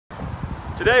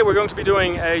Today we're going to be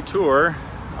doing a tour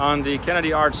on the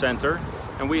Kennedy Art Center,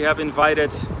 and we have invited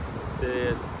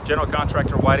the general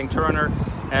contractor Whiting Turner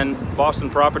and Boston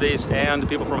Properties and the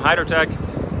people from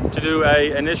Hydrotech to do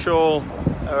an initial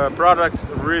product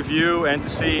review and to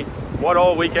see what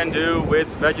all we can do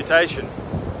with vegetation.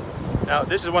 Now,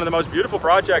 this is one of the most beautiful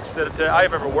projects that I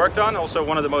have ever worked on, also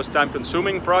one of the most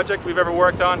time-consuming projects we've ever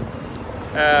worked on.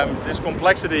 This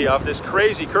complexity of this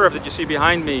crazy curve that you see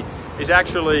behind me is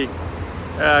actually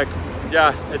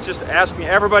it's just asking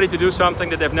everybody to do something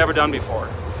that they've never done before.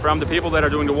 From the people that are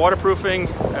doing the waterproofing,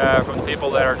 from the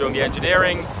people that are doing the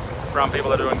engineering, from people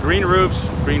that are doing green roofs,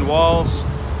 green walls.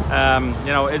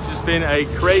 You know, it's just been a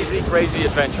crazy, crazy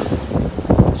adventure.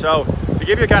 So, to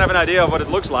give you kind of an idea of what it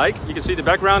looks like, you can see the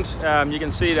background. You can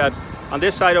see that on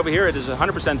this side over here, it is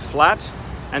 100% flat,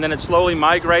 and then it slowly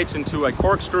migrates into a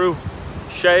corkscrew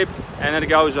shape, and then it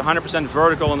goes 100%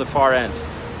 vertical on the far end.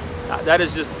 That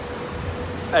is just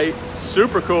a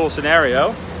super cool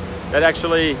scenario that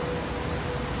actually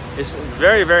is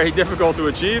very, very difficult to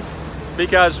achieve,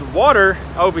 because water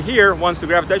over here wants to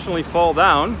gravitationally fall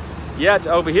down, yet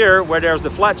over here where there's the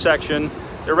flat section,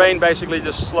 the rain basically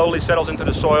just slowly settles into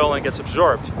the soil and gets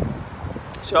absorbed.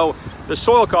 So the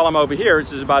soil column over here,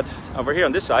 which is about over here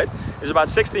on this side, is about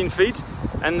 16 feet,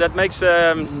 and that makes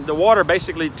the water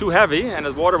basically too heavy, and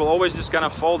the water will always just kind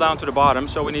of fall down to the bottom,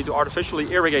 so we need to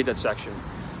artificially irrigate that section.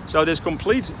 So this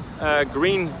complete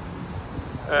green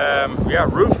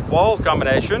roof wall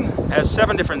combination has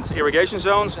 7 different irrigation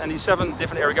zones, and these 7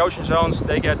 different irrigation zones,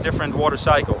 they get different water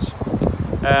cycles.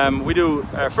 We do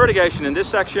fertigation in this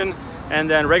section and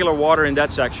then regular water in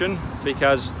that section,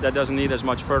 because that doesn't need as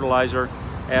much fertilizer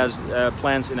as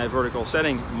plants in a vertical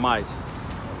setting might.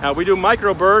 Now we do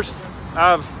microburst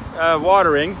of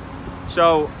watering,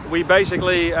 so we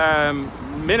basically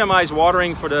minimize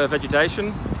watering for the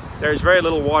vegetation. There is very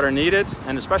little water needed,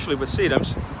 and especially with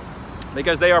sedums,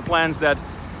 because they are plants that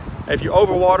if you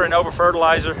overwater and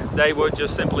over-fertilizer, they would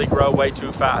just simply grow way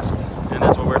too fast, and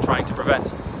that's what we're trying to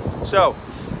prevent. So,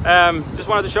 just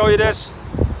wanted to show you this.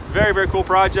 Very, very cool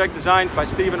project designed by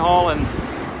Steven Holl and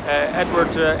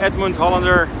Edmund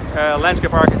Hollander,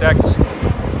 landscape architects.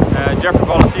 Jeffrey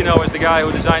Valentino is the guy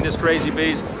who designed this crazy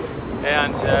beast,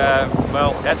 and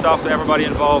well, hats off to everybody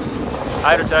involved.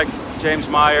 Hydrotech, James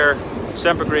Meyer,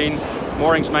 Sempergreen,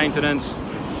 Moorings Maintenance,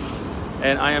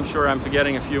 and I am sure I'm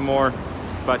forgetting a few more,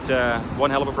 but one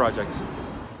hell of a project.